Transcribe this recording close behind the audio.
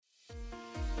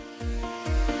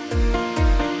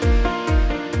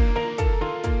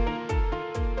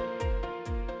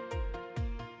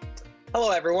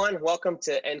Hello, everyone. Welcome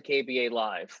to NKBA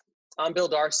Live. I'm Bill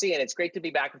Darcy, and it's great to be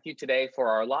back with you today for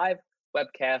our live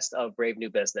webcast of Brave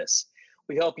New Business.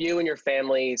 We hope you and your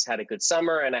families had a good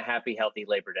summer and a happy, healthy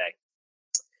Labor Day.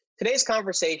 Today's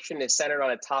conversation is centered on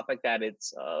a topic that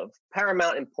is of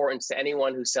paramount importance to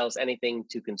anyone who sells anything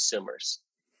to consumers.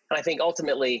 And I think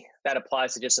ultimately that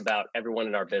applies to just about everyone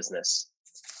in our business.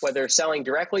 Whether selling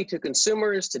directly to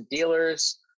consumers, to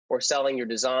dealers, or selling your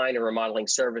design or remodeling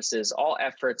services, all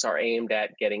efforts are aimed at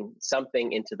getting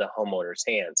something into the homeowner's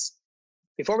hands.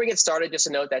 Before we get started, just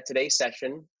a note that today's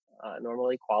session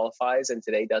normally qualifies, and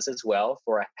today does as well,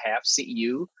 for a half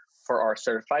CEU for our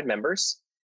certified members.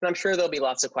 And I'm sure there'll be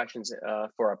lots of questions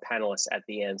for our panelists at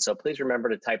the end, so please remember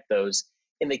to type those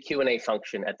in the Q&A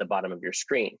function at the bottom of your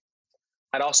screen.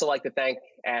 I'd also like to thank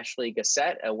Ashley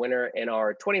Gassett, a winner in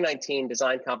our 2019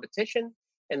 design competition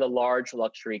in the large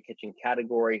luxury kitchen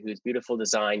category, whose beautiful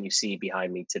design you see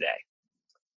behind me today.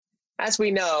 As we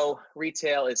know,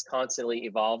 retail is constantly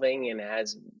evolving and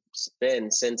has been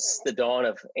since the dawn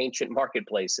of ancient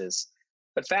marketplaces.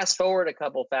 But fast forward a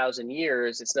couple thousand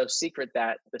years, it's no secret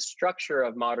that the structure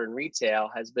of modern retail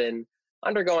has been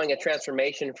undergoing a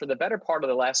transformation for the better part of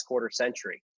the last quarter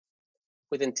century.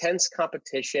 With intense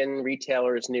competition,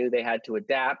 retailers knew they had to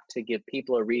adapt to give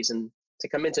people a reason to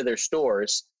come into their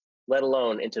stores, let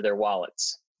alone into their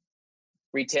wallets.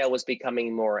 Retail was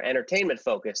becoming more entertainment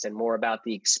focused and more about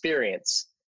the experience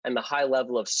and the high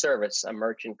level of service a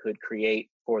merchant could create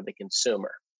for the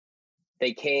consumer.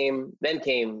 Then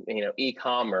came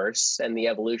e-commerce and the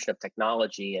evolution of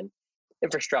technology and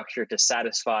infrastructure to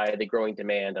satisfy the growing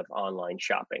demand of online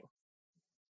shopping.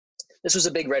 This was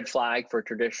a big red flag for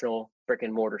traditional brick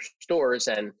and mortar stores,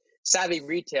 and savvy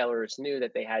retailers knew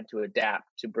that they had to adapt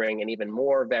to bring an even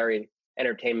more varied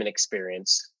entertainment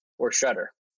experience, or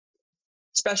shutter.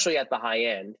 Especially at the high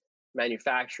end,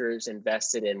 manufacturers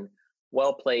invested in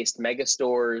well-placed mega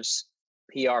stores,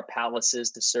 PR palaces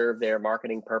to serve their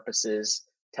marketing purposes,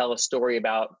 tell a story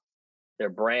about their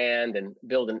brand, and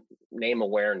build a name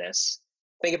awareness.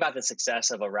 Think about the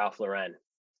success of a Ralph Lauren.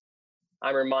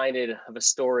 I'm reminded of a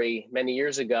story many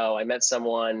years ago. I met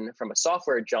someone from a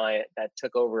software giant that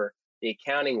took over the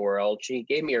accounting world. She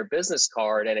gave me her business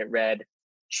card and it read,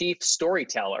 Chief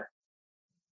Storyteller.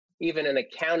 Even an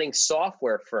accounting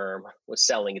software firm was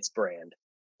selling its brand.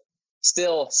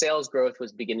 Still, sales growth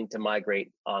was beginning to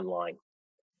migrate online.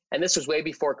 And this was way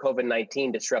before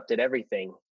COVID-19 disrupted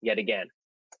everything yet again.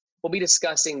 We'll be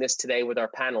discussing this today with our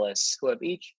panelists, who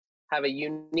each have a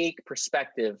unique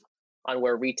perspective on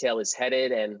where retail is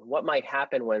headed and what might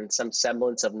happen when some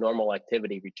semblance of normal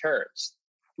activity returns.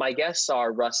 My guests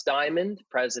are Russ Diamond,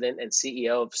 President and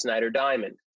CEO of Snyder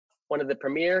Diamond, one of the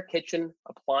premier kitchen,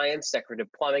 appliance, decorative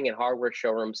plumbing, and hardware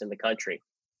showrooms in the country,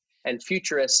 and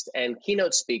futurist and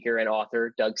keynote speaker and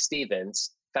author Doug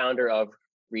Stevens, founder of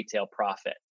Retail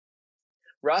Profit.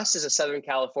 Russ is a Southern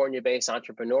California-based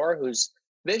entrepreneur whose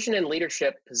vision and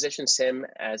leadership positions him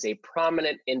as a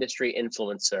prominent industry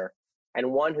influencer and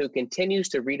one who continues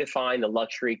to redefine the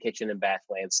luxury kitchen and bath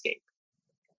landscape.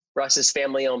 Russ's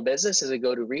family-owned business is a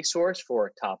go-to resource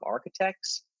for top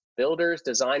architects, builders,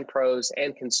 design pros,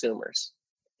 and consumers.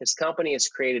 His company has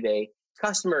created a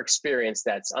customer experience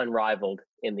that's unrivaled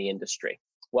in the industry.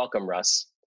 Welcome, Russ.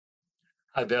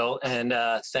 Hi, Bill, and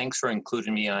thanks for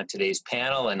including me on today's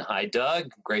panel. And hi,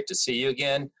 Doug. Great to see you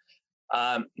again.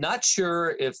 Not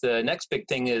sure if the next big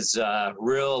thing is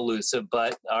real elusive,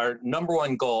 but our number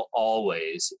one goal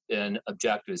always and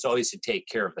objective is always to take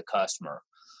care of the customer.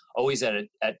 Always at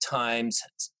times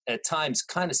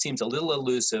kind of seems a little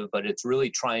elusive, but it's really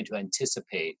trying to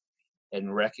anticipate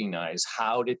and recognize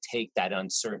how to take that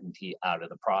uncertainty out of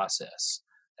the process,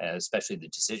 especially the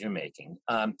decision making.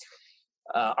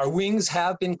 Our wings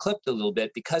have been clipped a little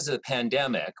bit because of the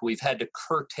pandemic. We've had to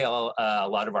curtail a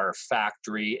lot of our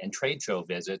factory and trade show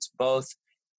visits, both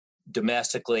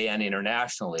domestically and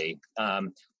internationally.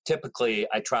 Typically,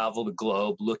 I travel the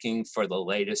globe looking for the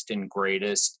latest and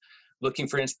greatest, looking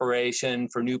for inspiration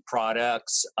for new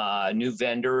products, new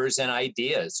vendors, and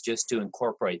ideas just to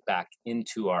incorporate back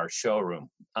into our showroom.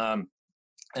 And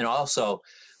also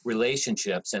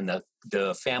relationships and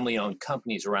the family-owned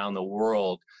companies around the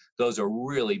world. Those are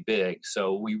really big.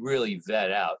 So we really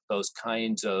vet out those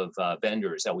kinds of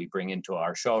vendors that we bring into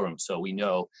our showroom, so we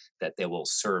know that they will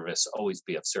always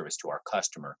be of service to our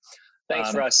customer.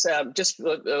 Thanks, Russ. I just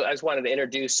wanted to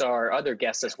introduce our other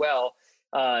guests as well.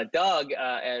 Doug,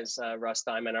 as Russ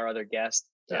Diamond, our other guest,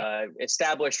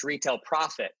 established Retail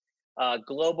Profit,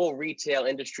 global retail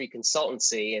industry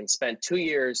consultancy, and spent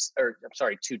 2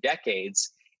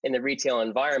 decades in the retail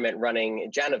environment running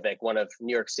Janovic, one of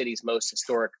New York City's most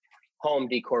historic home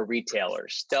decor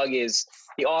retailers. Doug is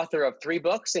the author of 3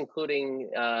 books, including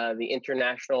the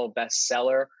international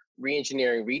bestseller,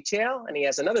 Reengineering Retail. And he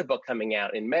has another book coming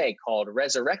out in May called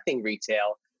Resurrecting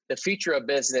Retail, The Future of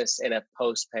Business in a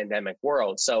Post-Pandemic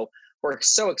World. So we're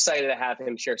so excited to have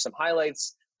him share some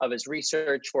highlights of his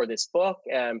research for this book.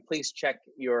 And please check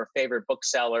your favorite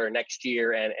bookseller next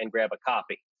year and grab a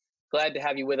copy. Glad to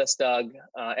have you with us, Doug.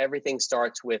 Everything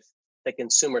starts with the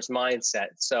consumer's mindset.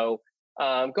 So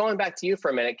going back to you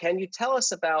for a minute, can you tell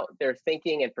us about their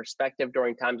thinking and perspective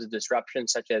during times of disruption,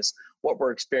 such as what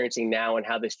we're experiencing now and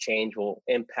how this change will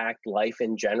impact life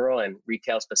in general and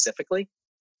retail specifically?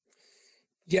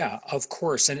 Yeah, of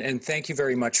course. And thank you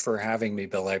very much for having me,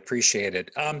 Bill. I appreciate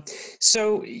it.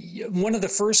 One of the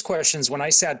first questions when I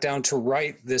sat down to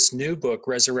write this new book,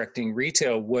 Resurrecting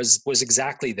Retail, was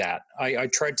exactly that. I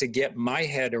tried to get my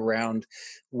head around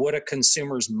what a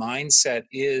consumer's mindset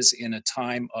is in a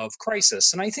time of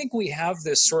crisis. And I think we have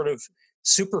this sort of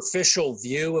superficial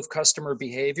view of customer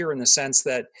behavior in the sense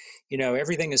that,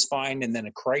 everything is fine and then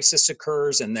a crisis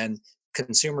occurs and then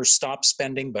consumers stop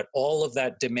spending, but all of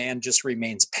that demand just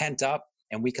remains pent up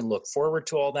and we can look forward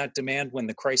to all that demand when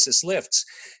the crisis lifts.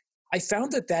 I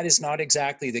found that that is not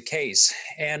exactly the case.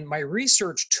 And my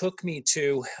research took me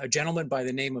to a gentleman by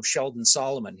the name of Sheldon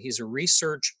Solomon. He's a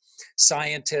research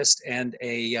scientist and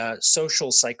a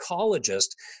social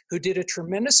psychologist who did a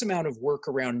tremendous amount of work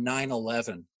around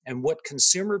 9/11 and what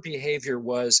consumer behavior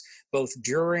was both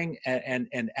during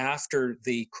and after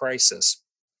the crisis.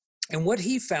 And what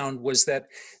he found was that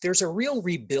there's a real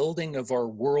rebuilding of our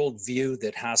worldview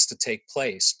that has to take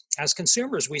place. As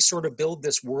consumers, we sort of build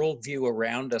this worldview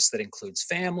around us that includes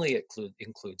family, it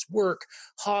includes work,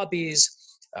 hobbies,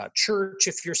 church,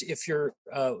 if you're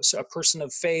a person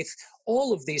of faith.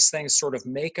 All of these things sort of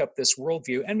make up this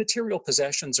worldview, and material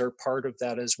possessions are part of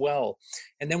that as well.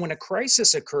 And then when a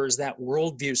crisis occurs, that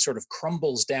worldview sort of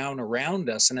crumbles down around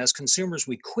us. And as consumers,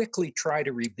 we quickly try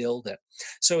to rebuild it.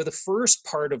 So the first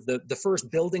part of the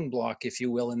first building block, if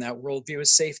you will, in that worldview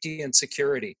is safety and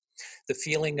security. The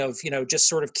feeling of, just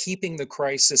sort of keeping the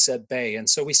crisis at bay. And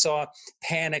so we saw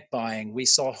panic buying. We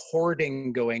saw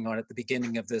hoarding going on at the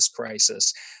beginning of this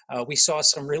crisis. We saw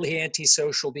some really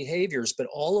antisocial behaviors, but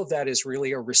all of that is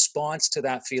really a response to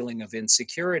that feeling of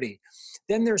insecurity.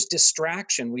 Then there's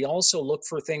distraction. We also look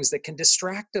for things that can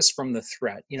distract us from the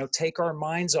threat, take our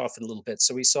minds off it a little bit.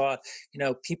 So we saw,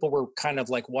 people were kind of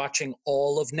like watching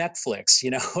all of Netflix,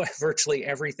 virtually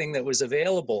everything that was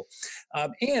available.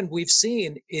 And we've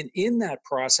seen in that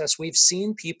process, we've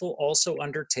seen people also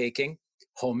undertaking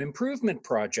home improvement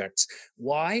projects.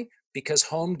 Why? Because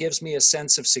home gives me a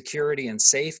sense of security and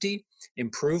safety.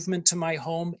 Improvement to my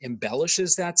home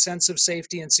embellishes that sense of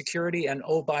safety and security. And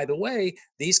oh, by the way,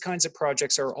 these kinds of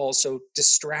projects are also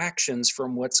distractions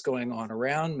from what's going on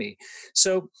around me.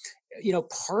 So,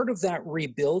 part of that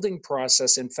rebuilding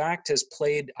process, in fact, has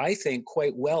played, I think,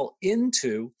 quite well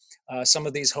into some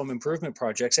of these home improvement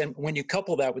projects. And when you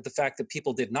couple that with the fact that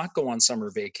people did not go on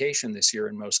summer vacation this year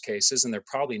in most cases, and they're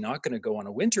probably not going to go on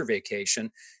a winter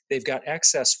vacation, they've got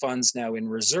excess funds now in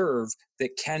reserve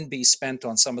that can be spent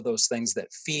on some of those things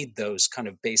that feed those kind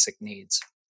of basic needs.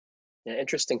 Yeah,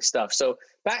 interesting stuff. So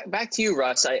back to you,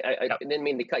 Russ. I didn't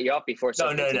mean to cut you off before.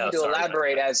 So no. To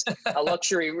elaborate as a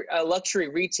luxury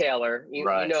retailer,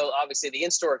 Right. Obviously the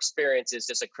in-store experience is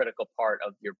just a critical part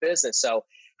of your business. So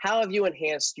how have you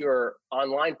enhanced your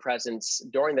online presence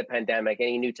during the pandemic?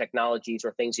 Any new technologies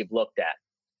or things you've looked at?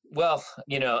 Well,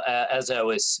 as I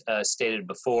was stated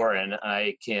before, and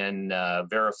I can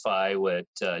verify what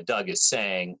Doug is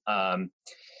saying,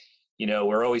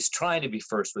 we're always trying to be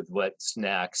first with what's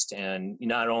next, and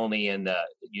not only in the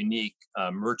unique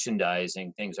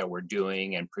merchandising things that we're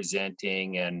doing and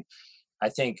presenting. And I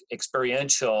think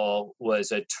experiential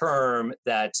was a term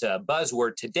that's a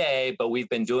buzzword today, but we've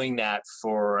been doing that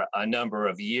for a number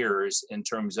of years in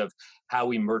terms of how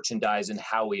we merchandise and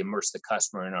how we immerse the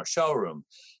customer in our showroom.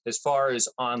 As far as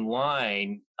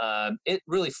online, it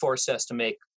really forced us to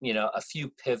make, a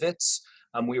few pivots.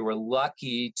 We were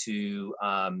lucky to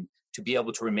be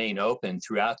able to remain open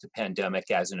throughout the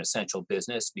pandemic as an essential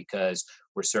business because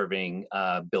we're serving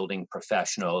building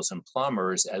professionals and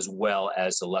plumbers as well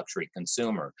as the luxury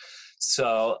consumer.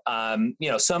 So,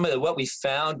 some of what we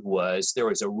found was there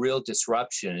was a real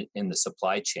disruption in the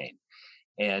supply chain.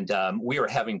 And we were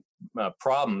having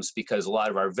problems because a lot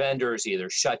of our vendors either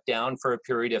shut down for a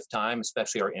period of time,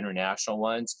 especially our international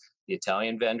ones. The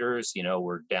Italian vendors,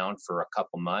 were down for a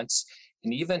couple months.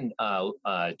 and even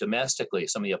domestically,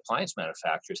 some of the appliance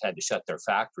manufacturers had to shut their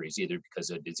factories either because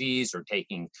of disease or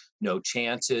taking no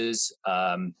chances.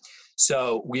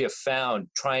 So we have found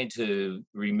trying to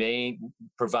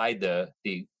provide the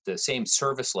same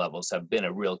service levels have been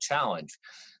a real challenge.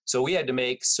 So we had to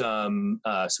make some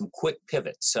quick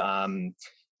pivots.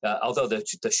 Although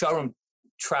the showroom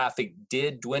traffic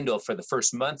did dwindle for the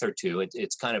first month or two,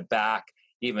 it's kind of back.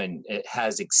 Even it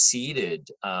has exceeded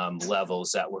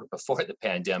levels that were before the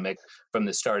pandemic from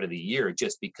the start of the year,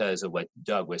 just because of what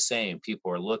Doug was saying.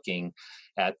 People are looking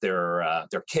at their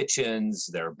kitchens,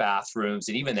 their bathrooms,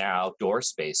 and even their outdoor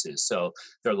spaces. So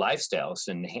their lifestyles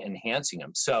and enhancing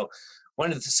them. So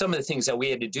some of the things that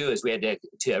we had to do is we had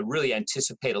to really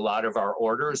anticipate a lot of our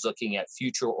orders, looking at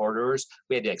future orders.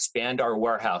 We had to expand our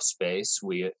warehouse space.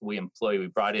 We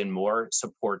brought in more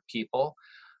support people.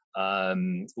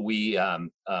 We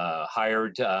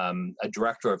hired a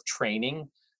director of training.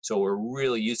 So we're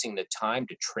really using the time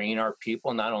to train our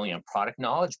people, not only on product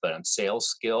knowledge, but on sales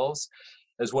skills,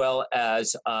 as well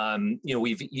as,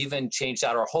 we've even changed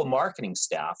out our whole marketing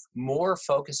staff, more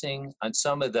focusing on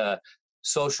some of the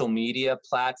social media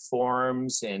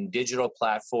platforms and digital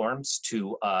platforms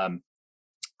and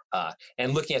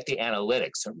looking at the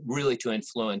analytics, really to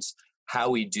influence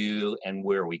how we do and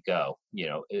where we go,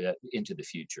 into the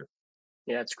future.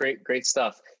 Yeah, it's great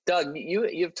stuff. Doug,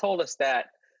 you've told us that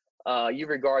you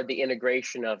regard the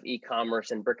integration of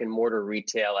e-commerce and brick and mortar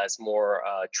retail as more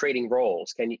trading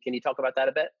roles. Can you talk about that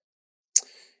a bit?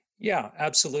 Yeah,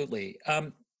 absolutely.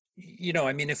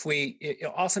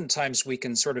 Oftentimes we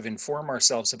can sort of inform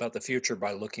ourselves about the future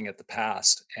by looking at the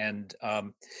past. And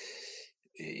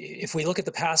if we look at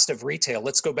the past of retail,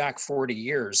 let's go back 40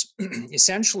 years.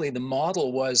 Essentially, the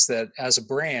model was that as a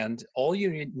brand, all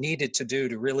you needed to do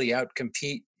to really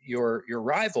outcompete your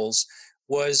rivals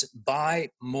was buy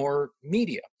more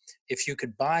media. If you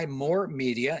could buy more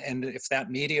media, and if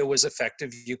that media was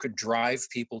effective, you could drive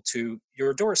people to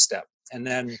your doorstep. And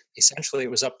then essentially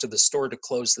it was up to the store to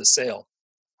close the sale.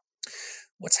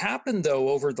 What's happened, though,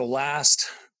 over the last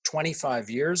 25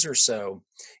 years or so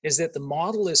is that the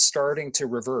model is starting to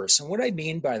reverse. And what I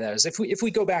mean by that is if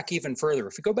we go back even further,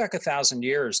 if we go back 1,000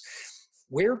 years,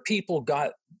 where people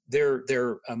got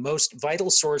their most vital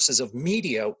sources of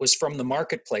media was from the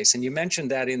marketplace. And you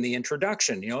mentioned that in the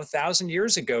introduction. 1,000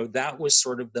 years ago, that was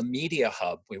sort of the media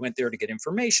hub. We went there to get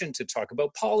information, to talk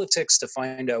about politics, to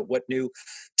find out what new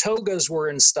togas were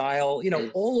in style.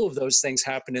 All of those things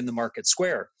happened in the market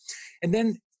square. And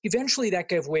then eventually that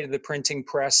gave way to the printing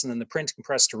press, and then the printing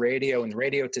press to radio, and the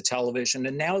radio to television.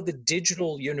 And now the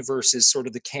digital universe is sort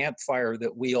of the campfire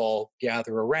that we all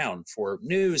gather around for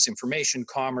news, information,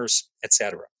 commerce,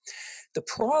 etc. The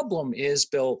problem is,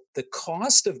 Bill, the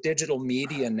cost of digital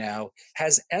media now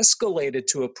has escalated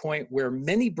to a point where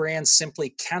many brands simply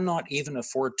cannot even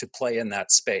afford to play in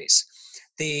that space.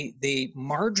 The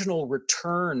marginal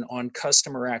return on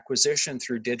customer acquisition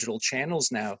through digital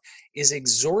channels now is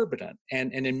exorbitant,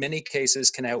 and in many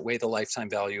cases can outweigh the lifetime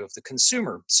value of the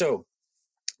consumer. So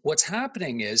what's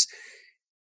happening is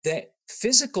that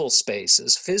physical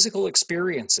spaces, physical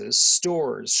experiences,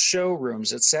 stores,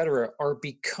 showrooms, etc., are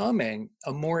becoming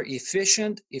a more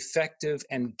efficient, effective,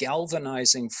 and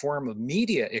galvanizing form of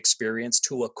media experience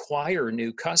to acquire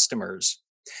new customers.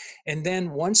 And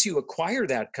then once you acquire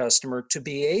that customer, to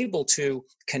be able to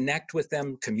connect with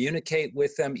them, communicate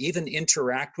with them, even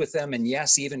interact with them, and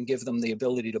yes, even give them the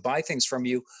ability to buy things from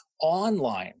you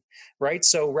online, right?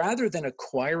 So rather than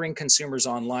acquiring consumers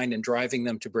online and driving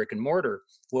them to brick and mortar,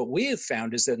 what we have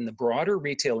found is that in the broader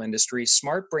retail industry,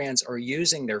 smart brands are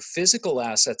using their physical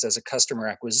assets as a customer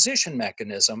acquisition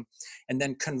mechanism and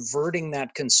then converting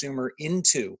that consumer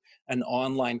into an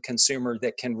online consumer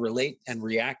that can relate and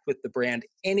react with the brand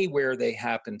anywhere they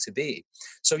happen to be.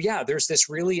 So yeah, there's this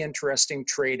really interesting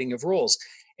trading of roles.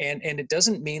 And it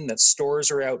doesn't mean that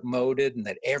stores are outmoded and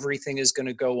that everything is going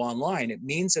to go online. It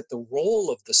means that the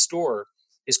role of the store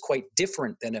is quite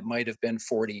different than it might have been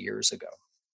 40 years ago.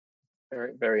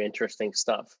 Very, very interesting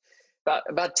stuff.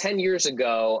 About 10 years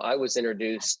ago, I was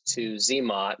introduced to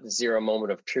ZMOT, Zero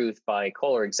Moment of Truth, by a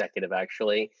Kohler executive,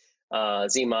 actually.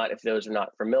 ZMOT, if those are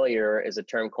not familiar, is a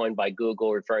term coined by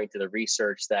Google referring to the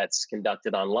research that's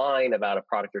conducted online about a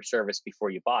product or service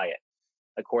before you buy it.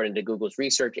 According to Google's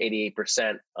research,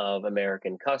 88% of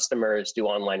American customers do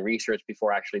online research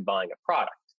before actually buying a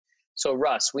product. So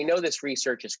Russ, we know this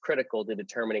research is critical to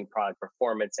determining product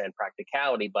performance and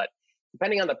practicality, but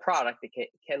depending on the product, it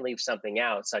can leave something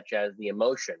out, such as the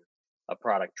emotion a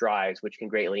product drives, which can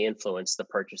greatly influence the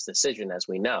purchase decision, as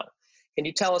we know. Can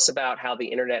you tell us about how the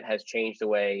internet has changed the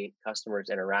way customers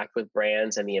interact with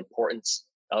brands and the importance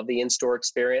of the in-store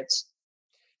experience?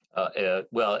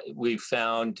 Well, we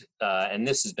found, and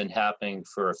this has been happening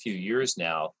for a few years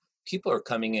now, people are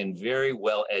coming in very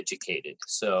well educated.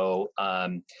 So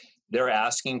they're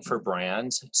asking for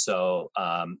brands. So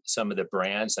some of the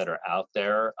brands that are out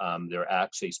there, they're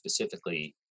actually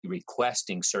specifically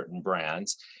requesting certain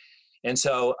brands. And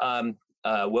so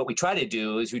what we try to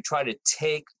do is we try to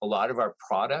take a lot of our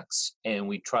products and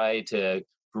we try to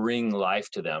bring life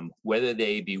to them, whether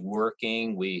they be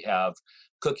working. We have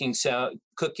cooking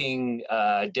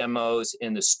demos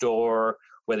in the store,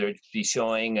 whether it be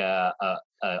showing a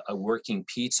working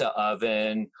pizza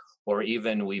oven, or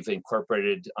even we've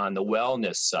incorporated on the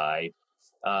wellness side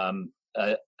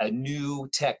a new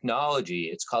technology.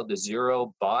 It's called the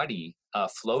Zero Body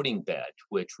floating bed,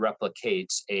 which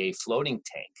replicates a floating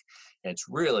tank. And it's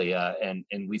really, and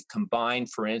we've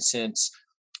combined, for instance,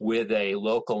 with a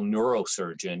local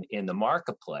neurosurgeon in the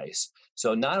marketplace.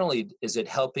 So not only is it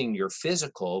helping your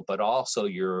physical, but also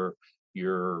your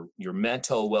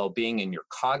mental well-being and your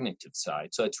cognitive side.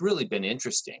 So it's really been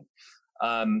interesting.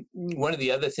 One of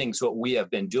the other things what we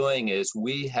have been doing is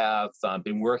we have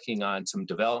been working on some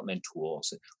development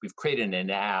tools. We've created an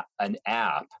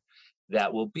app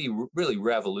that will be really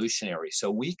revolutionary. So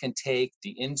we can take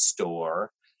the in-store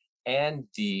and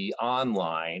the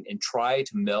online and try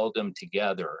to meld them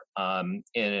together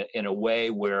in a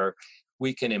way where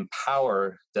we can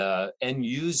empower the end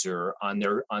user on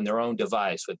their own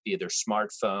device, with be their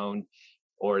smartphone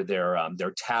or their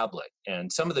tablet.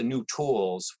 And some of the new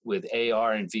tools with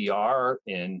AR and VR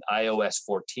in iOS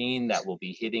 14 that will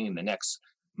be hitting in the next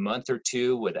month or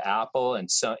two with Apple,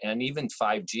 and even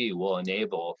 5G will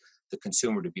enable the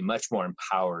consumer to be much more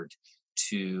empowered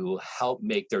to help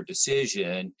make their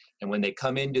decision. And when they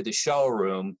come into the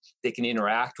showroom, they can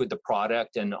interact with the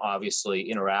product and obviously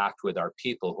interact with our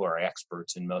people who are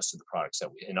experts in most of the products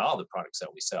in all the products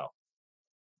that we sell.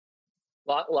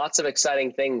 Lots of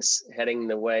exciting things heading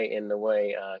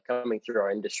coming through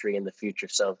our industry in the future.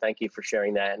 So thank you for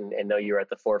sharing that, and know you're at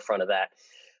the forefront of that.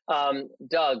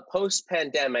 Doug,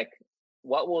 post-pandemic,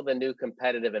 what will the new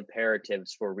competitive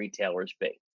imperatives for retailers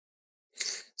be?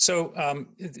 So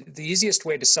the easiest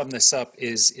way to sum this up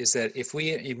is that if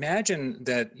we imagine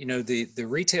that the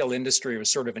retail industry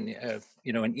was sort of an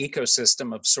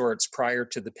ecosystem of sorts prior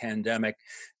to the pandemic,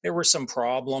 there were some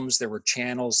problems. There were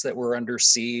channels that were under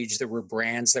siege. There were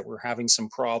brands that were having some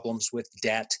problems with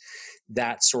debt,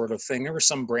 that sort of thing. There were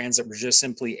some brands that were just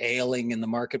simply ailing in the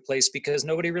marketplace because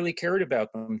nobody really cared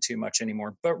about them too much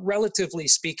anymore. But relatively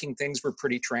speaking, things were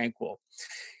pretty tranquil.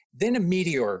 Then a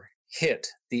meteor hit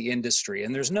the industry,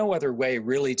 and there's no other way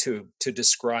really to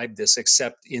describe this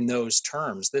except in those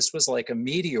terms. This was like a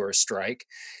meteor strike,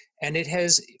 and it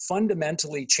has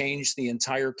fundamentally changed the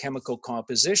entire chemical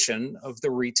composition of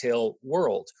the retail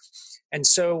world. And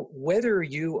so whether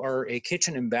you are a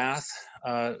kitchen and bath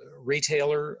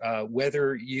retailer,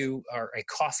 whether you are a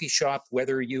coffee shop,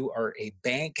 whether you are a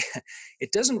bank,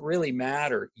 it doesn't really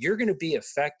matter. You're going to be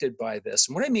affected by this.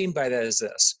 And what I mean by that is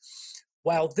this.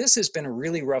 While this has been a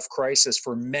really rough crisis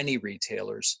for many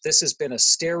retailers, this has been a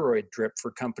steroid drip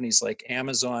for companies like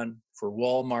Amazon, for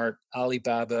Walmart,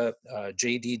 Alibaba,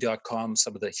 JD.com,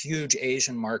 some of the huge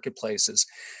Asian marketplaces.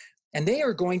 And they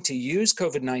are going to use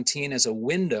COVID-19 as a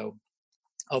window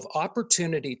of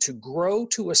opportunity to grow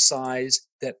to a size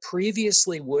that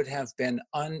previously would have been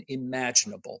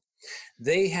unimaginable.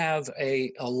 They have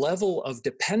a level of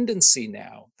dependency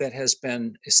now that has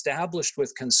been established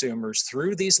with consumers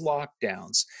through these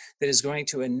lockdowns that is going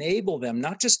to enable them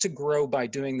not just to grow by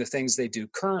doing the things they do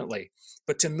currently,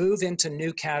 but to move into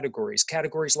new categories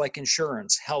like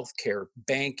insurance, healthcare,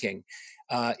 banking,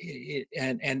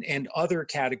 and other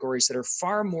categories that are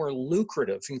far more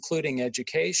lucrative, including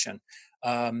education.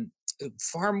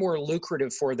 Far more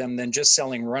lucrative for them than just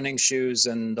selling running shoes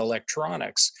and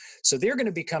electronics. So they're going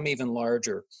to become even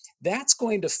larger. That's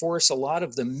going to force a lot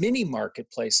of the mini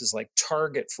marketplaces like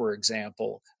Target, for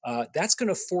example, that's going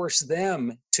to force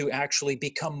them to actually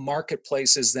become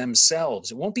marketplaces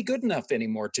themselves. It won't be good enough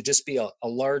anymore to just be a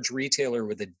large retailer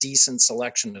with a decent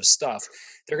selection of stuff.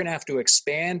 They're going to have to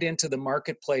expand into the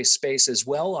marketplace space as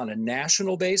well on a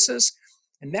national basis.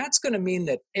 And that's going to mean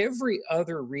that every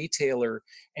other retailer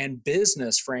and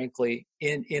business, frankly,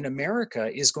 in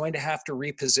America is going to have to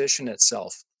reposition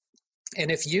itself. And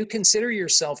if you consider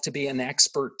yourself to be an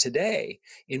expert today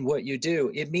in what you do,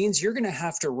 it means you're going to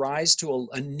have to rise to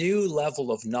a new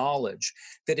level of knowledge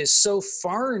that is so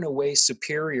far and away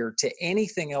superior to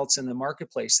anything else in the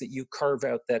marketplace that you carve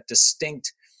out that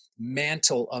distinct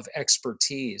mantle of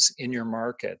expertise in your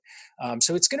market.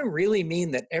 So it's going to really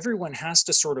mean that everyone has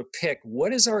to sort of pick,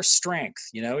 what is our strength?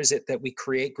 Is it that we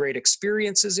create great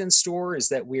experiences in store? Is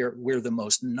that we're the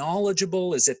most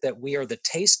knowledgeable? Is it that we are the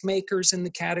tastemakers in the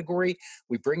category?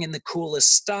 We bring in the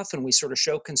coolest stuff and we sort of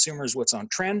show consumers what's on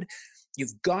trend.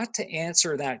 You've got to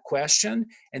answer that question,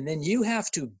 and then you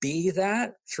have to be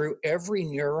that through every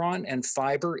neuron and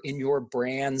fiber in your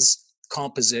brand's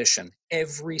composition.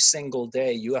 Every single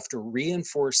day, you have to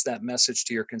reinforce that message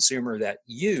to your consumer that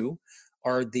you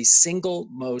are the single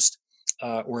most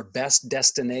or best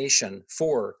destination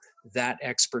for that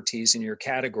expertise in your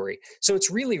category. So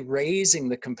it's really raising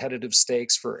the competitive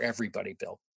stakes for everybody,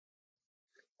 Bill.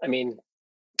 I mean,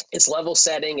 it's level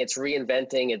setting, it's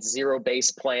reinventing, it's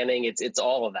zero-based planning, it's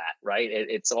all of that, right?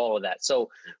 It's all of that. So,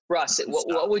 Russ,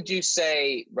 what would you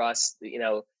say, Russ,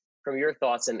 from your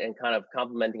thoughts and kind of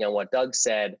commenting on what Doug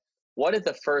said, what are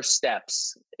the first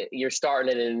steps? You're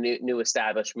starting in a new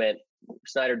establishment.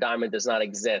 Snyder Diamond does not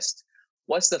exist.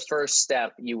 What's the first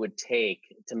step you would take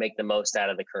to make the most out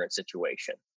of the current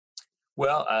situation?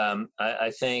 Well,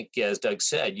 I think, as Doug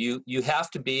said, you have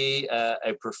to be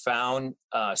a profound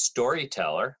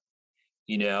storyteller,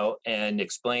 and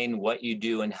explain what you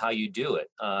do and how you do it.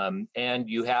 And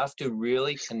you have to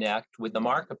really connect with the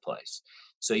marketplace.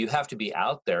 So you have to be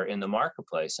out there in the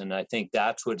marketplace. And I think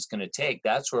that's what it's going to take.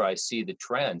 That's where I see the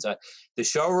trends. The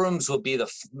showrooms will be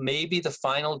maybe the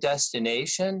final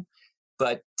destination,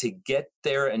 but to get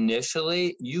there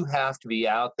initially, you have to be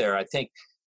out there. I think,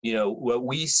 what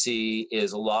we see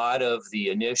is a lot of the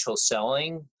initial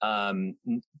selling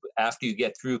after you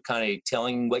get through kind of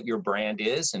telling what your brand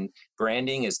is, and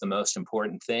branding is the most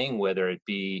important thing, whether it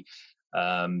be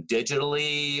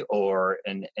digitally or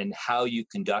and how you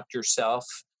conduct yourself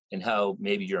and how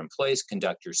maybe your employees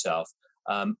conduct yourself.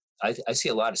 I see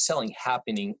a lot of selling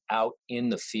happening out in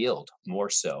the field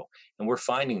more so, and we're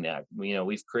finding that.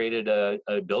 We've created a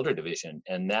builder division,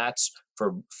 and that's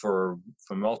for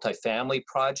multifamily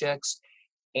projects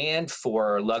and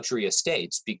for luxury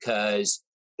estates, because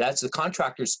that's the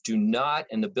contractors do not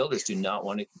and the builders do not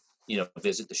want to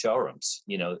visit the showrooms.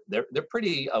 They're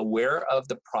pretty aware of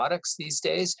the products these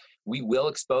days. We will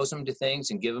expose them to things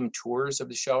and give them tours of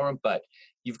the showroom, but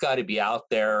you've got to be out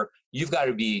there. You've got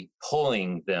to be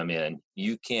pulling them in.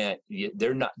 You can't.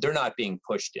 They're not being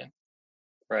pushed in.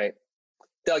 Right,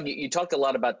 Doug. You talked a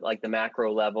lot about like the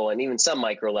macro level and even some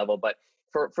micro level, but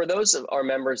for those of our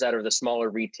members that are the smaller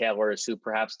retailers who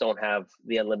perhaps don't have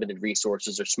the unlimited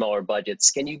resources or smaller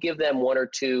budgets, can you give them one or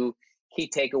two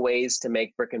key takeaways to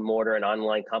make brick and mortar and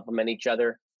online complement each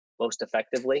other most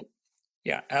effectively?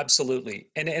 Yeah, absolutely.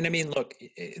 And I mean, look,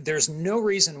 there's no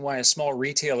reason why a small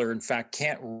retailer, in fact,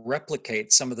 can't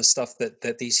replicate some of the stuff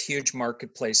that these huge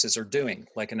marketplaces are doing,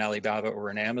 like an Alibaba or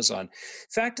an Amazon.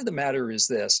 Fact of the matter is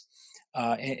this,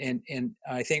 and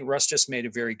I think Russ just made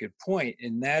a very good point,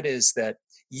 and that is that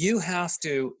you have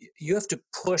to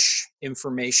push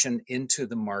information into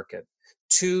the market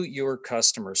to your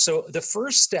customers. So the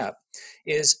first step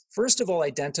is, first of all,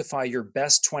 identify your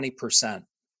best 20%.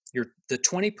 The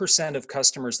 20% of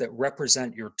customers that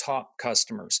represent your top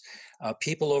customers,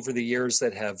 people over the years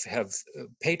that have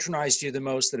patronized you the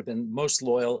most, that have been most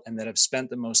loyal, and that have spent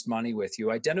the most money with you.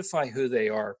 Identify who they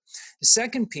are. The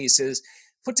second piece is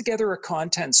put together a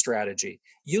content strategy.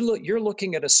 You're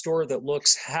looking at a store that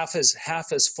looks half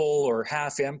as full or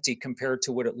half empty compared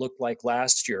to what it looked like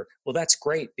last year. Well, that's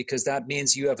great, because that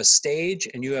means you have a stage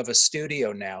and you have a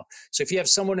studio now. So if you have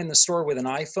someone in the store with an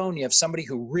iPhone, you have somebody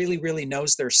who really, really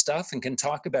knows their stuff and can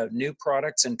talk about new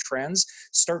products and trends,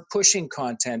 start pushing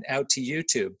content out to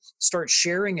YouTube. Start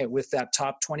sharing it with that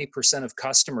top 20% of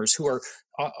customers who are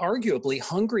arguably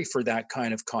hungry for that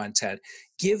kind of content.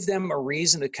 Give them a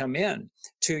reason to come in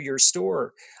to your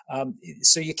store.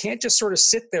 So you can't just sort of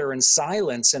sit there in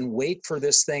silence and wait for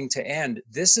this thing to end.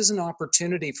 This is an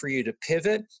opportunity for you to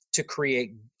pivot, to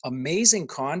create amazing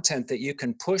content that you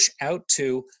can push out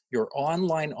to your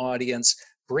online audience,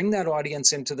 bring that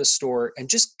audience into the store, and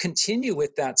just continue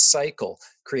with that cycle.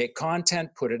 Create content,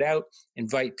 put it out,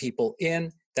 invite people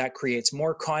in. That creates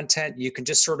more content. You can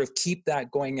just sort of keep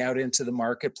that going out into the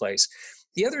marketplace.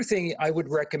 The other thing I would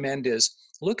recommend is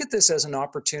look at this as an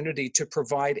opportunity to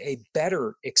provide a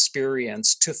better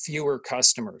experience to fewer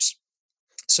customers.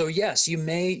 So yes, you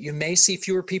may see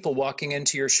fewer people walking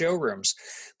into your showrooms,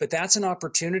 but that's an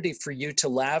opportunity for you to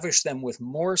lavish them with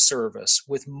more service,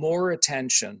 with more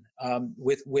attention,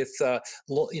 with a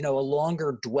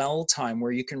longer dwell time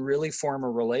where you can really form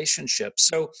a relationship.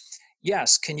 So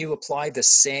yes, can you apply the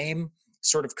same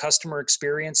sort of customer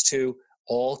experience to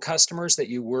all customers that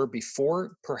you were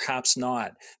before? Perhaps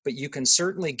not, but you can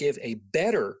certainly give a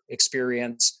better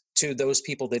experience to those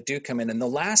people that do come in. And the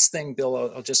last thing,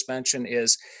 Bill, I'll just mention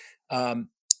is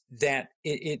that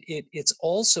it's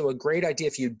also a great idea,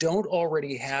 if you don't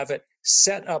already have it,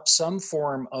 set up some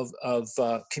form of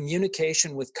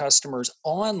communication with customers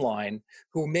online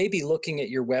who may be looking at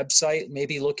your website,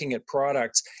 maybe looking at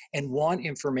products and want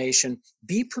information.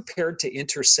 Be prepared to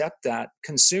intercept that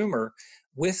consumer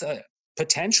with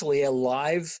potentially a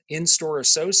live in-store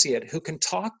associate who can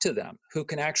talk to them, who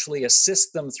can actually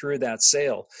assist them through that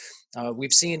sale.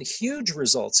 We've seen huge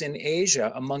results in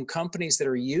Asia among companies that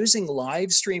are using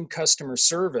live stream customer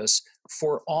service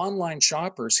for online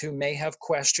shoppers who may have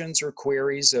questions or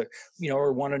queries,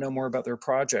 or want to know more about their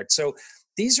project. So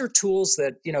these are tools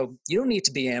that, you don't need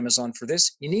to be Amazon for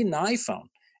this. You need an iPhone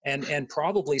and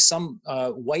probably some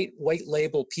white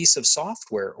label piece of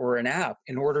software or an app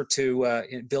in order to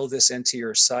build this into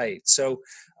your site. So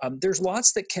there's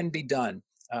lots that can be done.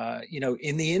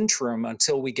 In the interim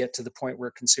until we get to the point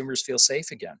where consumers feel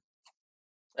safe again.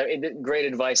 I mean, great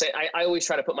advice. I always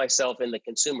try to put myself in the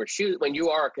consumer shoes. When you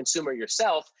are a consumer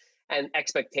yourself, and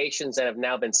expectations that have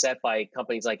now been set by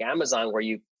companies like Amazon, where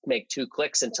you make 2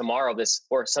 clicks and tomorrow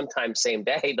or sometimes same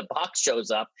day, the box shows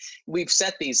up. We've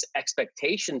set these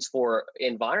expectations for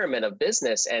environment of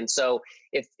business. And so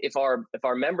if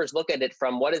our members look at it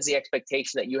from what is the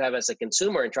expectation that you have as a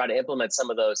consumer and try to implement some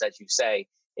of those, as you say,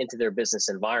 into their business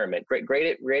environment. Great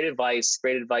advice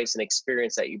and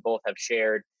experience that you both have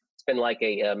shared. It's been like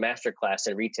a masterclass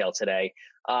in retail today.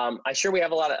 I'm sure we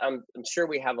have a lot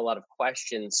of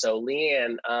questions. So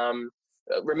Leanne,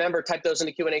 remember, type those in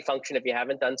the Q&A function if you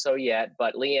haven't done so yet.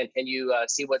 But Leanne, can you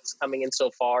see what's coming in so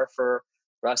far for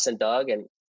Russ and Doug, and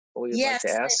what would you like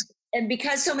to ask? And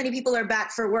because so many people are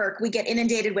back for work, we get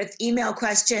inundated with email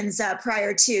questions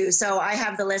prior to. So I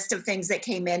have the list of things that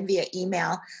came in via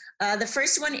email. The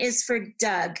first one is for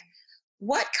Doug.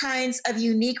 What kinds of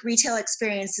unique retail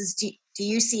experiences do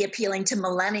you see appealing to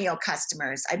millennial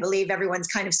customers? I believe everyone's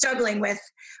kind of struggling with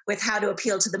how to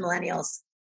appeal to the millennials.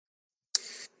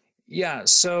 Yeah,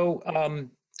 so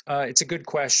it's a good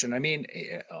question. I mean,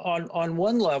 on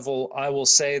one level, I will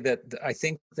say that I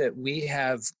think that we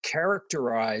have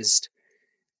characterized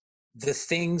the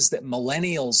things that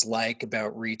millennials like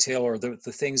about retail, or the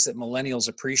things that millennials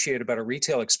appreciate about a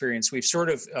retail experience. We've sort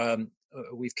of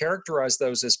we've characterized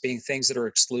those as being things that are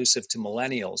exclusive to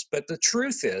millennials. But the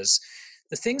truth is,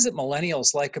 the things that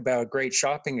millennials like about a great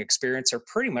shopping experience are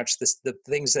pretty much the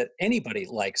things that anybody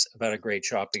likes about a great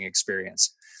shopping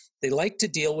experience. They like to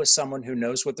deal with someone who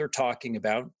knows what they're talking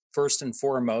about. First and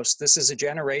foremost, this is a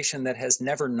generation that has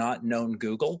never not known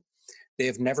Google. They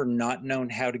have never not known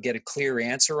how to get a clear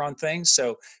answer on things.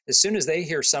 So as soon as they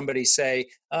hear somebody say,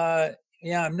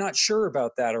 yeah, I'm not sure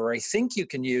about that, or I think you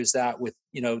can use that with,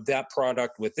 that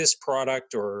product with this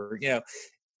product, or,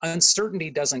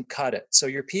 uncertainty doesn't cut it. So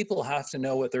your people have to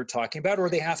know what they're talking about, or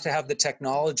they have to have the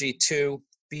technology to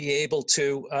be able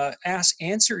to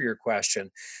answer your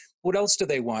question. What else do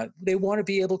they want? They want to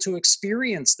be able to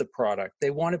experience the product.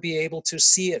 They want to be able to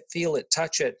see it, feel it,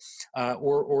 touch it,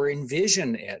 or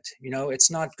envision it. It's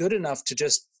not good enough to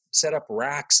just set up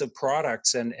racks of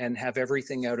products and have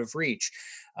everything out of reach.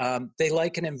 They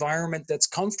like an environment that's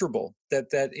comfortable, that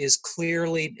is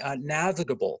clearly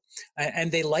navigable,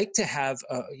 and they like to have,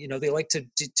 they like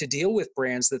to deal with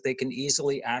brands that they can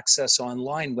easily access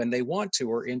online when they want to,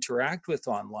 or interact with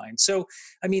online. So,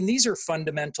 I mean, these are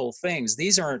fundamental things.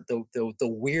 These aren't the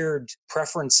weird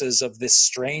preferences of this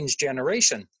strange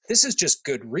generation. This is just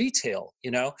good retail,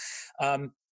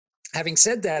 Having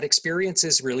said that, experience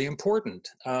is really important.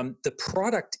 The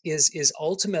product is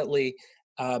ultimately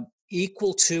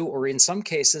equal to, or in some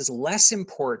cases, less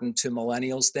important to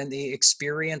millennials than the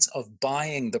experience of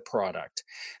buying the product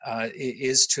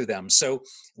is to them. So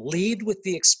lead with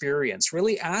the experience.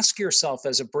 Really ask yourself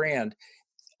as a brand,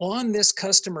 on this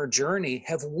customer journey,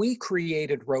 have we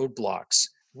created roadblocks?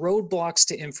 Roadblocks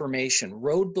to information,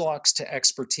 roadblocks to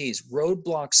expertise,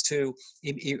 roadblocks to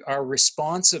our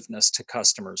responsiveness to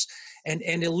customers, and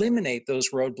eliminate those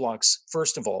roadblocks.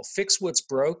 First of all, fix what's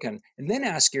broken, and then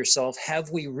ask yourself, have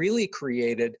we really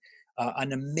created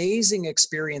an amazing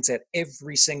experience at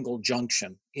every single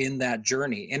junction in that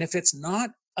journey? And if it's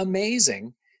not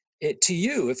amazing to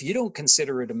you, if you don't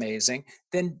consider it amazing,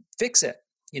 then fix it.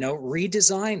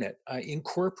 Redesign it,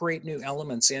 incorporate new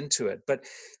elements into it. But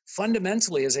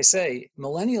fundamentally, as I say,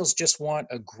 millennials just want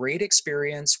a great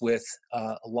experience with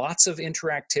lots of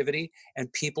interactivity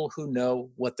and people who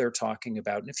know what they're talking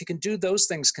about. And if you can do those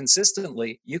things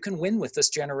consistently, you can win with this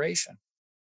generation.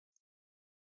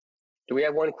 Do we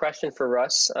have one question for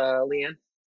Russ, Leanne?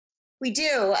 We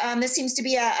do. This seems to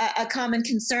be a common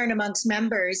concern amongst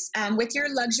members. With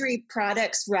your luxury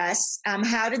products, Russ,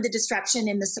 how did the disruption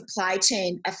in the supply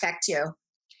chain affect you?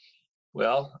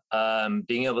 Well,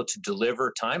 being able to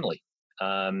deliver timely.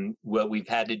 What we've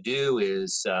had to do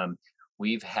is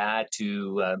we've had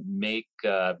to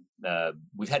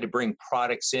we've had to bring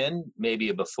products in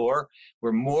maybe before.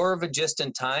 We're more of a just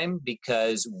in time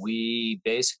because we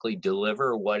basically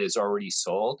deliver what is already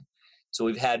sold. So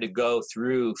we've had to go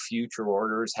through future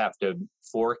orders, have to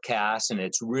forecast, and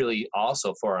it's really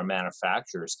also for our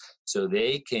manufacturers so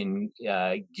they can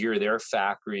gear their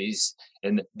factories,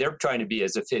 and they're trying to be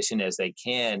as efficient as they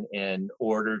can in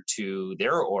order to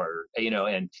their order,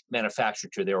 and manufacture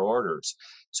to their orders.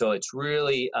 So it's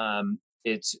really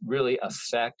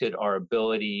affected our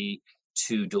ability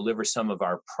to deliver some of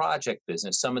our project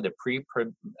business, some of the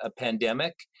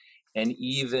pre-pandemic. And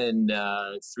even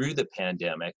through the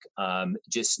pandemic,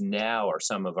 just now are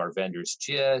some of our vendors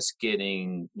just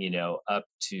getting, up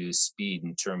to speed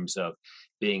in terms of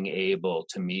being able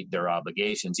to meet their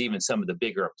obligations. Even some of the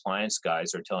bigger appliance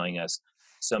guys are telling us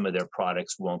some of their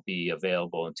products won't be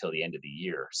available until the end of the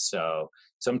year. So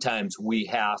sometimes we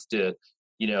have to,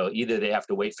 either they have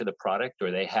to wait for the product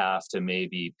or they have to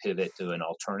maybe pivot to an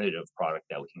alternative product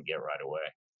that we can get right away.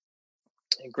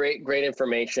 Great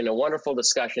information. A wonderful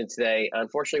discussion today.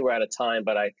 Unfortunately, we're out of time,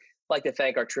 but I'd like to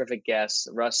thank our terrific guests,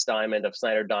 Russ Diamond of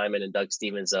Snyder Diamond and Doug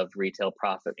Stevens of Retail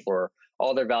Profit, for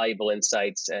all their valuable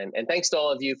insights. And thanks to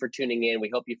all of you for tuning in. We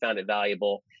hope you found it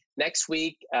valuable. Next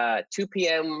week, 2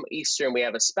 p.m. Eastern, we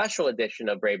have a special edition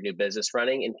of Brave New Business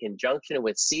running in conjunction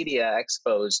with CEDIA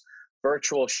Expo's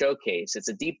virtual showcase. It's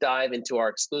a deep dive into our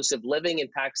exclusive living and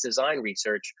PAX design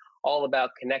research, all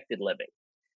about connected living.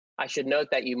 I should note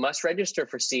that you must register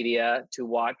for CEDIA to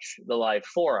watch the live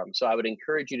forum. So I would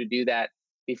encourage you to do that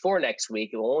before next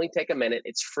week. It will only take a minute.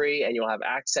 It's free, and you'll have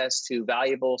access to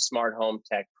valuable smart home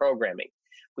tech programming.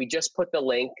 We just put the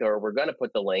link, or we're going to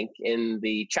put the link in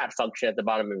the chat function at the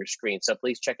bottom of your screen. So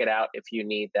please check it out if you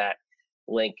need that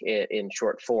link in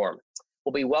short form.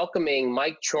 We'll be welcoming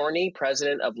Mike Chorney,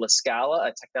 president of La Scala,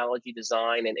 a technology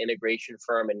design and integration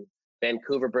firm in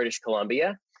Vancouver, British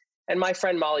Columbia. And my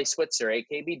friend Molly Switzer,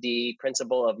 AKBD,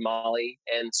 principal of Molly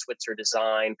and Switzer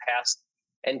Design, past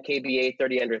NKBA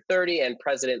 30 Under 30 and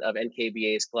president of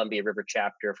NKBA's Columbia River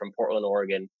chapter from Portland,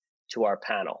 Oregon, to our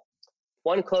panel.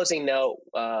 One closing note,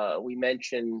 we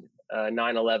mentioned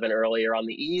 9/11 earlier. On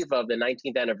the eve of the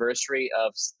 19th anniversary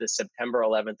of the September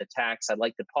 11th attacks, I'd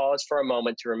like to pause for a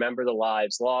moment to remember the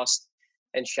lives lost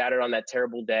and shattered on that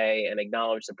terrible day and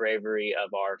acknowledge the bravery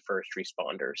of our first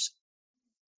responders.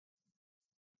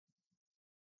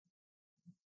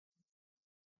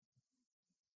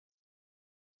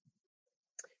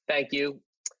 Thank you.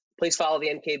 Please follow the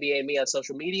NKBA and me on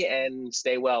social media and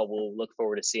stay well. We'll look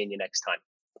forward to seeing you next time.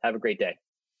 Have a great day.